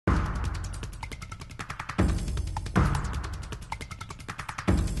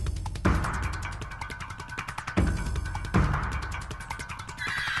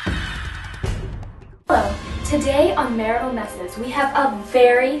Today on Marital Messes, we have a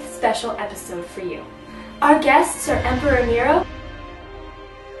very special episode for you. Our guests are Emperor Nero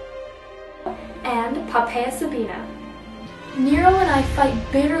and Poppaea Sabina. Nero and I fight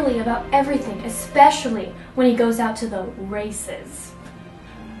bitterly about everything, especially when he goes out to the races.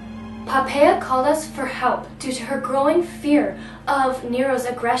 Poppaea called us for help due to her growing fear of Nero's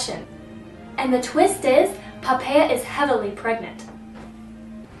aggression. And the twist is, Poppaea is heavily pregnant.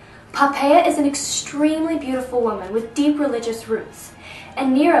 Poppaea is an extremely beautiful woman with deep religious roots,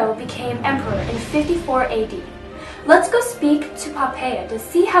 and Nero became emperor in 54 AD. Let's go speak to Poppaea to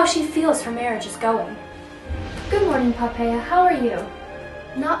see how she feels her marriage is going. Good morning, Poppaea. How are you?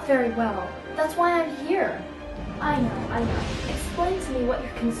 Not very well. That's why I'm here. I know. Explain to me what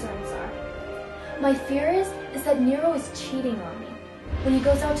your concerns are. My fear is that Nero is cheating on me. When he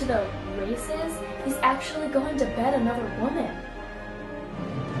goes out to the races, he's actually going to bed another woman.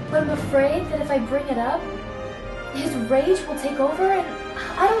 But I'm afraid that if I bring it up, his rage will take over and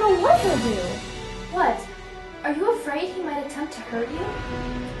I don't know what he'll do. What? Are you afraid he might attempt to hurt you?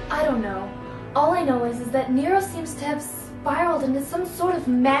 I don't know. All I know is that Nero seems to have spiraled into some sort of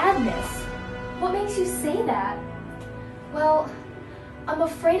madness. What makes you say that? Well, I'm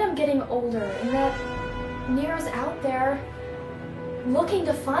afraid I'm getting older and that Nero's out there looking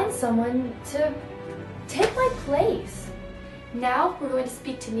to find someone to take my place. Now we're going to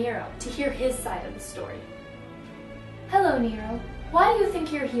speak to Nero to hear his side of the story. Hello, Nero. Why do you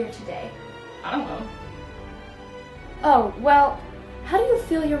think you're here today? I don't know. Oh, well, how do you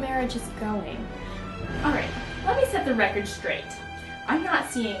feel your marriage is going? Alright, let me set the record straight. I'm not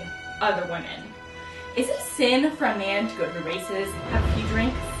seeing other women. Is it a sin for a man to go to the races, have a few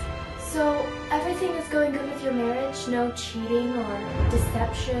drinks? So, everything is going good with your marriage? No cheating or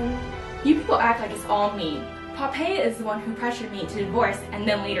deception? You people act like it's all me. Poppaea is the one who pressured me to divorce and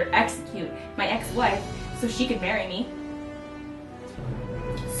then later execute my ex-wife so she could marry me.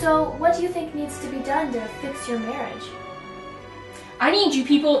 So, what do you think needs to be done to fix your marriage? I need you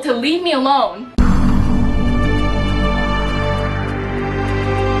people to leave me alone.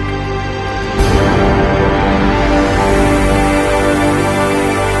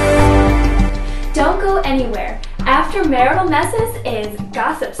 Don't go anywhere. After Marital Messes is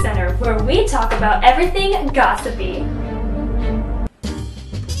Gossip Center, where we talk about everything gossipy.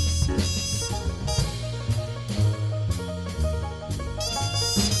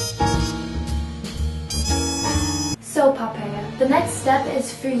 So, Poppaea, the next step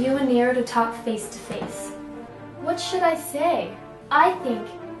is for you and Nero to talk face to face. What should I say? I think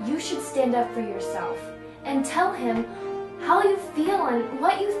you should stand up for yourself and tell him how you feel and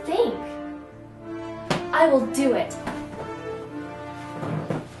what you think. I will do it.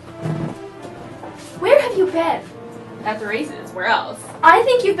 Where have you been? At the races, where else? I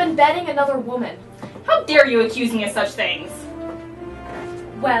think you've been bedding another woman. How dare you accuse me of such things?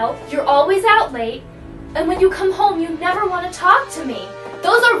 Well, you're always out late, and when you come home, you never want to talk to me.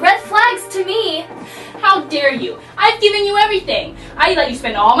 Those are red flags to me. How dare you? I've given you everything. I let you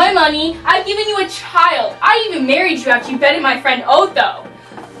spend all my money. I've given you a child. I even married you after you bedded my friend Otho.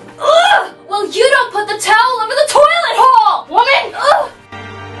 Ugh! Well, you don't put the towel under the toilet hole! Woman! Ugh!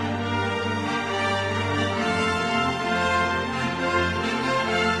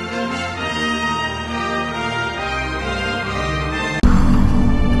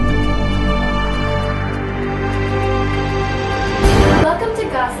 Welcome to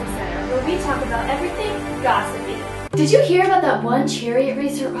Gossip Center, where we talk about everything gossipy. Did you hear about that one chariot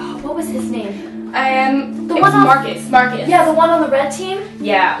racer? Oh, what was his name? The one on Marcus. Yeah, the one on the red team?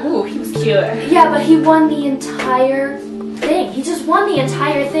 Yeah, ooh, he was cute. Yeah, but he won the entire thing. He just won the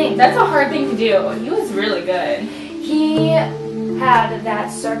entire thing. That's a hard thing to do. He was really good. He had that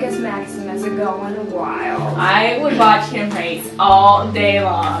Circus Maximus going wild. I would watch him race all day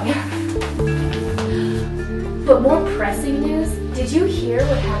long. But more pressing news, did you hear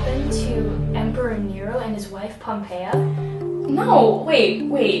what happened to Emperor Nero and his wife Poppaea? No, wait.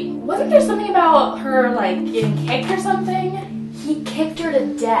 Wasn't there something about her, like, getting kicked or something? He kicked her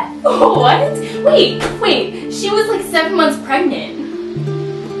to death. Oh, what? Wait. She was like 7 months pregnant.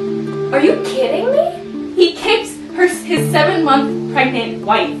 Are you kidding me? He kicked his 7-month pregnant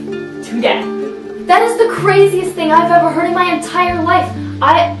wife to death. That is the craziest thing I've ever heard in my entire life.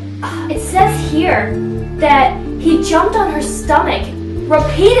 It says here that he jumped on her stomach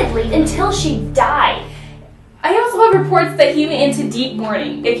repeatedly until she died. I also have reports that he went into deep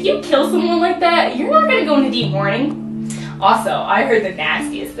mourning. If you kill someone like that, you're not going to go into deep mourning. Also, I heard the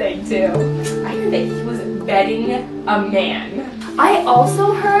nastiest thing too. I heard that he was bedding a man. I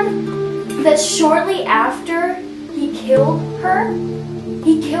also heard that shortly after he killed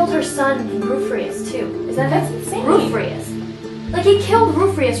her son Rufrius too. That's insane. Rufrius. Like, he killed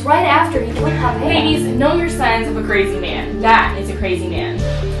Rufrius right after he killed Poppaea. Ladies, know your signs of a crazy man. That is a crazy man.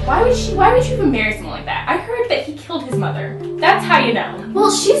 Why would you even marry someone like that? I heard that he killed his mother. That's how you know.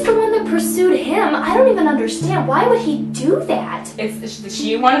 Well, she's the one that pursued him. I don't even understand. Why would he do that?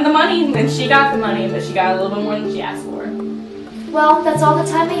 She wanted the money, and then she got the money, but she got a little bit more than she asked for. Well, that's all the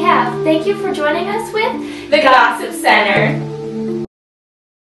time we have. Thank you for joining us with The Gossip Center.